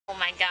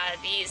my god,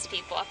 these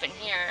people up in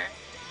here.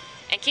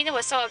 And Keenan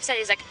was so upset.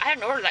 He's like, I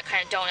didn't order that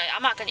kind of donut.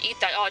 I'm not going to eat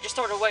that. Oh, just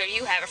thorder away.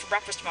 You have it for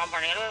breakfast tomorrow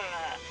morning.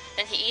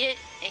 Then he ate it,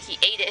 and he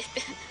ate it.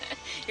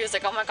 He was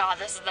like, oh my god,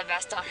 this is the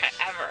best donut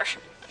ever.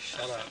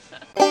 Shut up.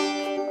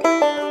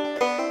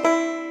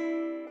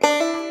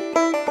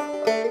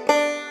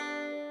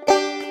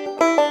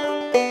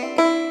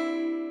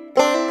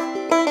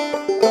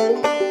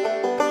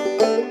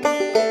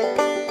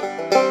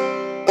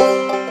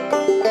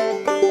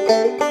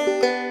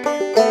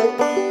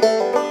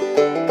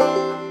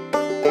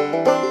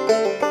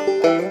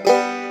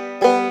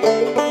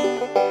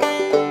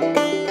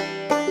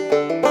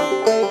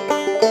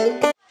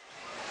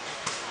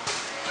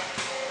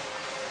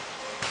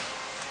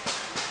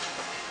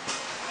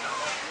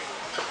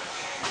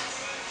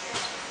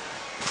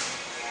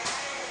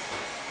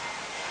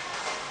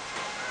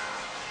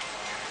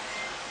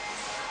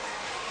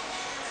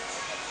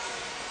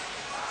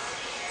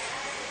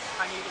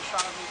 I need a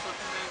shot of these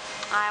looking big.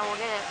 I will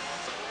get it.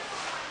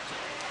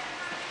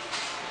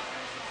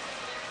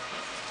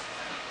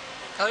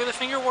 Look at the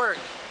finger work.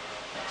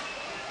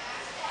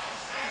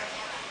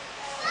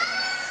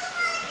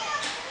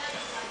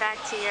 Back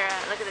to your,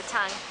 look at the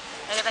tongue.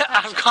 Look at that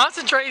tongue. I'm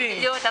concentrating.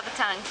 Do it without the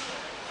tongue.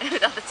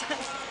 Without the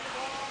tongue.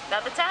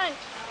 Without the tongue.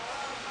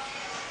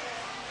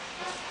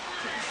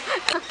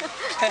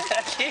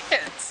 I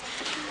can't.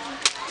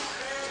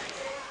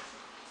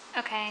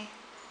 Okay,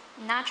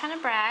 not trying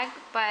to brag,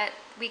 but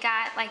we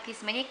got like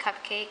these mini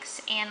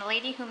cupcakes, and the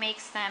lady who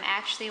makes them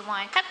actually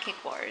won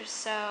Cupcake Wars,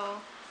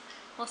 so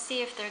we'll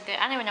see if they're good.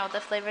 I don't even know what the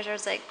flavors are.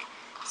 It's like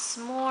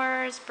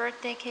s'mores,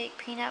 birthday cake,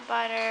 peanut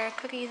butter,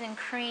 cookies and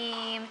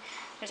cream.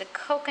 There's a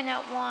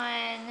coconut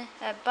one,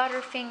 a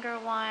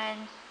Butterfinger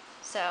one,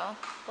 so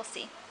we'll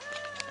see.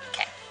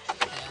 Okay.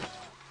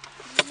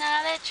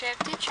 Another trip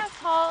to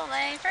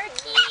Chipotle for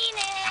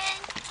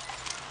Keenan.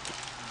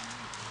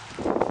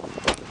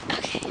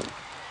 Okay.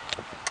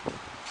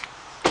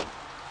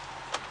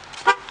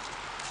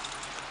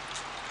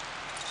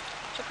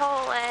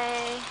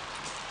 Chipotle.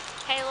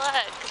 Hey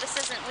look, this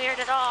isn't weird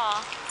at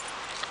all.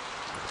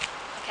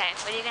 Okay,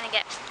 what are you gonna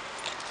get?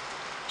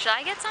 Should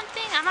I get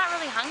something? I'm not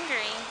really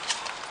hungry.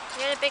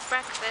 We had a big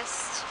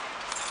breakfast.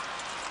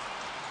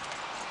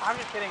 I'm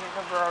just kidding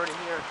because we're already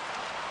here.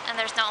 And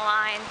there's no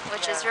line,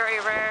 which is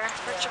very rare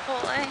for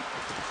Chipotle.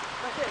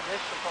 Look at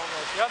this Chipotle.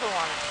 The other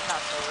one is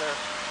not so rare.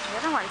 The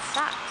other one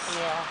sucks.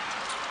 Yeah.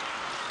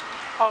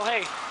 Oh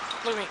hey,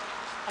 look at me.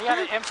 I got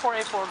an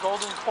M4A4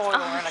 golden coil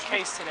in a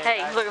case today. Hey,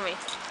 guys. look at me.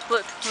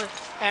 Look, look.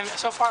 And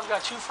so far I've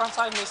got 2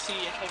 frontside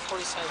Misty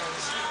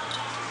AK-47s.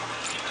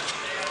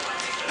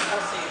 We'll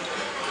see.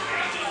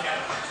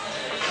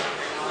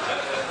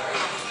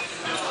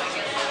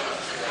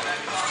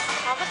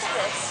 Oh, look at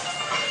this.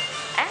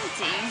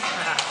 Empty.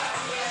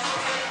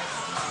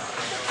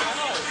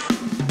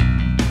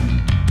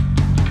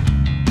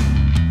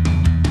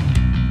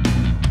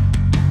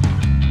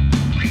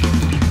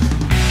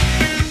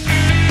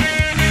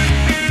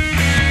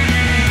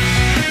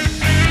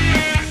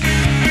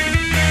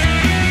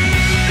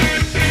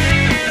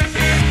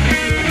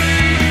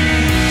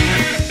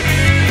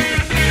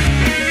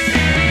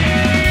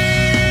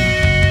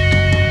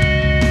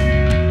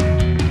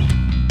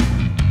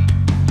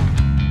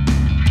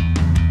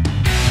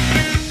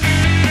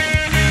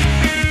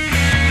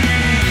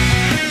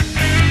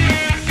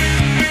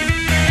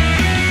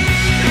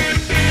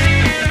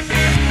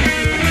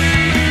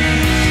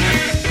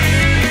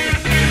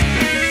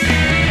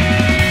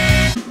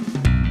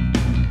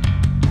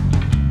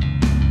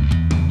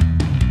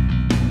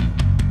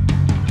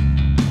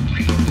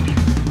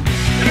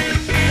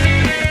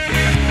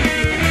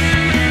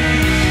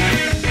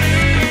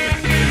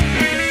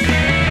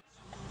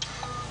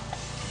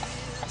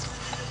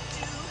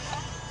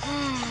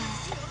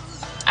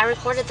 I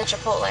recorded the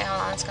Chipotle.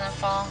 Hold on, it's gonna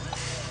fall.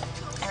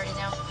 I already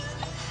know.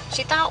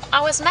 She thought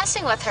I was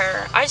messing with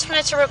her. I just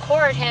wanted to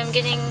record him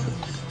getting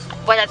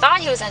what I thought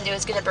he was gonna do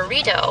is get a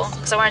burrito,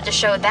 because I wanted to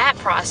show that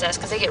process,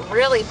 because they get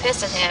really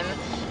pissed at him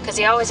because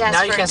he always asks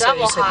for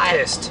double hot.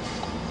 Pissed.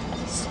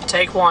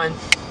 Take one.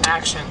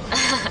 Action.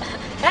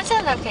 That's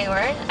an okay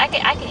word. I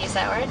can use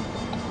that word.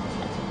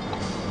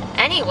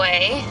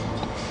 Anyway,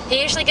 he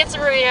usually gets a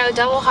burrito,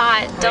 double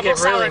hot, double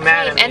sour cream,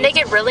 and they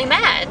get really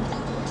mad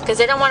because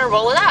they don't want to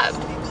roll it up.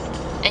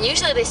 And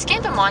usually they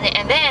skimp him on it,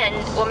 and then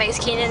what makes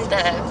Keenan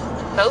the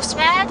most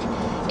mad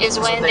is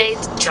when they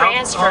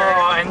transfer.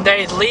 Oh, and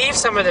they leave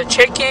some of the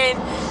chicken,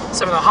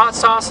 some of the hot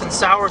sauce and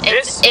sour.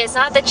 It's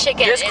not the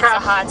chicken, it's the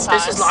hot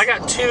sauce. I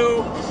got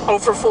 2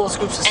 over full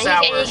scoops of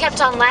sour. And he kept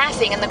on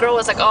laughing, and the girl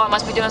was like, oh, I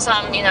must be doing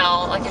something, you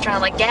know, like you're trying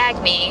to like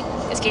gag me.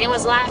 Because Keenan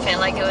was laughing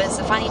like it was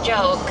a funny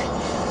joke.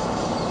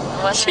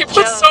 She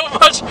put so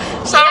much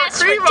sour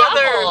cream on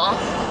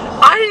there.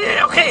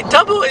 Okay,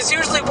 double is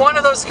usually one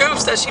of those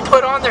scoops that she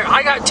put on there.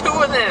 I got 2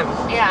 of them.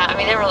 Yeah, I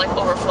mean, they were like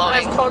overflowing.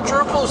 I have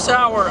quadruple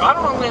sour. I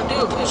don't know what I'm going to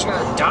do. I'm just going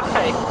to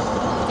die.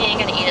 You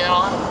ain't going to eat it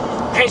all.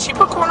 Hey, she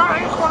put corn on. I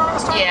got corn on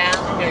last time? Yeah.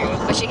 Okay,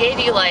 but she gave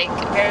you like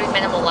very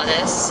minimal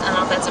lettuce. I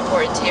don't know if that's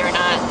important to you or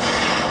not.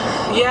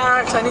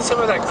 Yeah, because I need some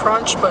of that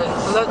crunch, but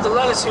the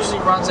lettuce usually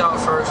runs out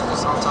first because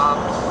it's on top.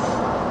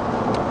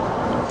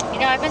 You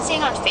know, I've been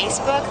seeing on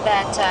Facebook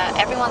that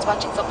everyone's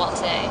watching football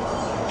today.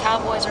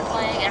 Cowboys are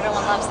playing.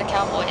 Everyone loves the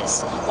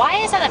Cowboys.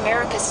 Why is that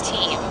America's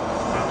team?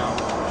 I don't know.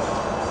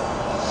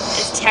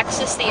 Is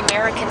Texas the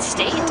American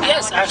state?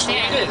 Yes, actually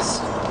it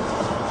is.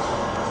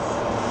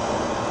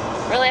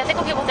 Really, I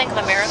think when people think of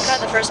America,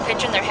 the first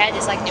picture in their head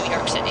is like New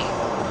York City.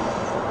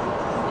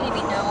 Maybe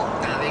no.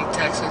 I think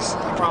Texas.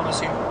 I promise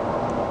you.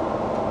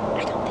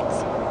 I don't think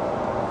so.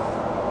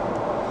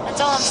 That's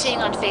all I'm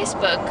seeing on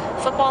Facebook.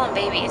 Football and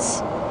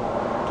babies.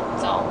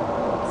 That's all.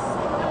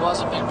 It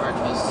was a big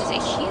breakfast. It was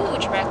a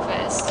huge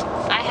breakfast.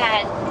 I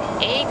had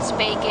eggs,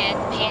 bacon,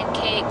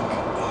 pancake,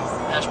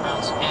 hash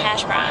browns.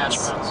 Hash browns.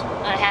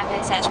 I have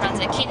eggs, hash browns,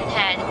 and Keenan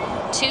had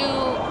 2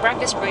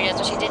 breakfast burritos,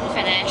 which he didn't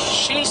finish.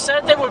 She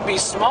said they would be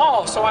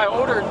small, so I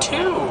ordered 2.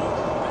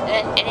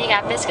 And he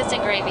got biscuits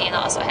and gravy and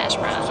also hash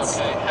browns. It's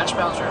okay. Hash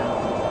browns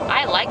are...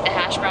 I like the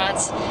hash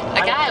browns.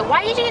 The guy,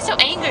 why did he get so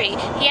angry?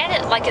 He had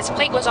it like his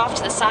plate was off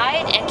to the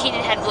side and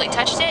Keenan hadn't really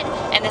touched it.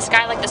 And this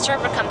guy, like the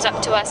server, comes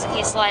up to us and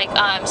he's like,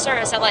 sir,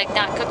 is that like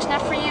not cooked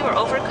enough for you or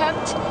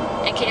overcooked?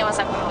 And Keenan was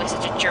like, wow, he's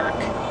such a jerk.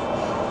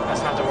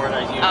 That's not the word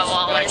I used. Oh,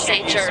 well, I'm going to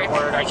say jerk.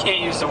 I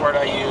can't use the word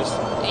I used.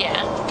 Yeah.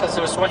 Because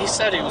it was what he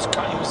said. He was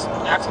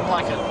acting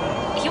like it.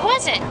 He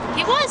wasn't.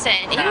 He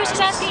wasn't. He was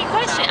just asking a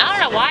question. I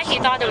don't know why he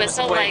thought it was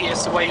so like...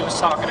 It's the way he was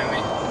talking to me.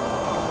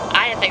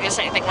 I didn't think there's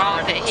anything wrong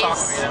with it. He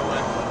talking to me that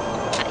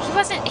way. He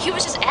wasn't. He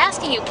was just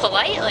asking you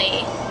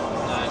politely.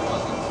 No, he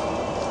wasn't.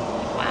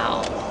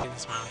 Wow.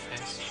 Smiley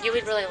face. You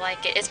would really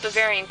like it. It's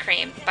Bavarian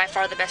cream. By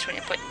far the best way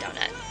to put in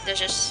donut. There's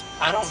just...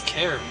 I don't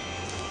care.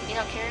 You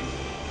don't care?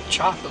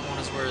 Chocolate one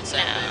is where it's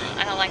at,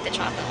 baby. I don't like the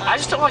chocolate one. I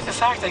just don't like the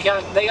fact they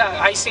got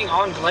icing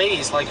on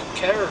glaze. Like, who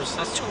cares?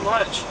 That's too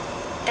much.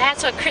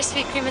 That's what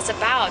Krispy Kreme is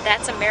about.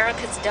 That's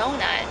America's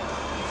donut.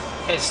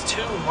 It's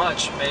too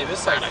much, babe.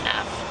 It's like Not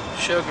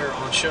enough. sugar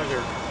on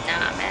sugar.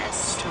 Nah,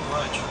 miss. It's too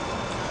much.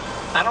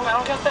 I don't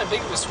got that big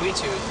of a sweet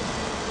tooth.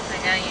 I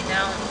know you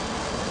don't.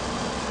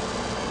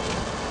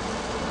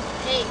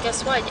 Hey,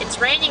 guess what? It's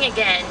raining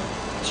again.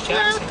 It's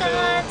Welcome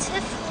Jacksonville.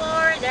 to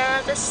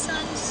Florida, the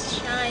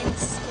sunshine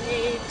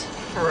state.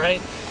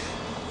 Right.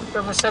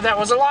 Whoever said that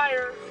was a liar.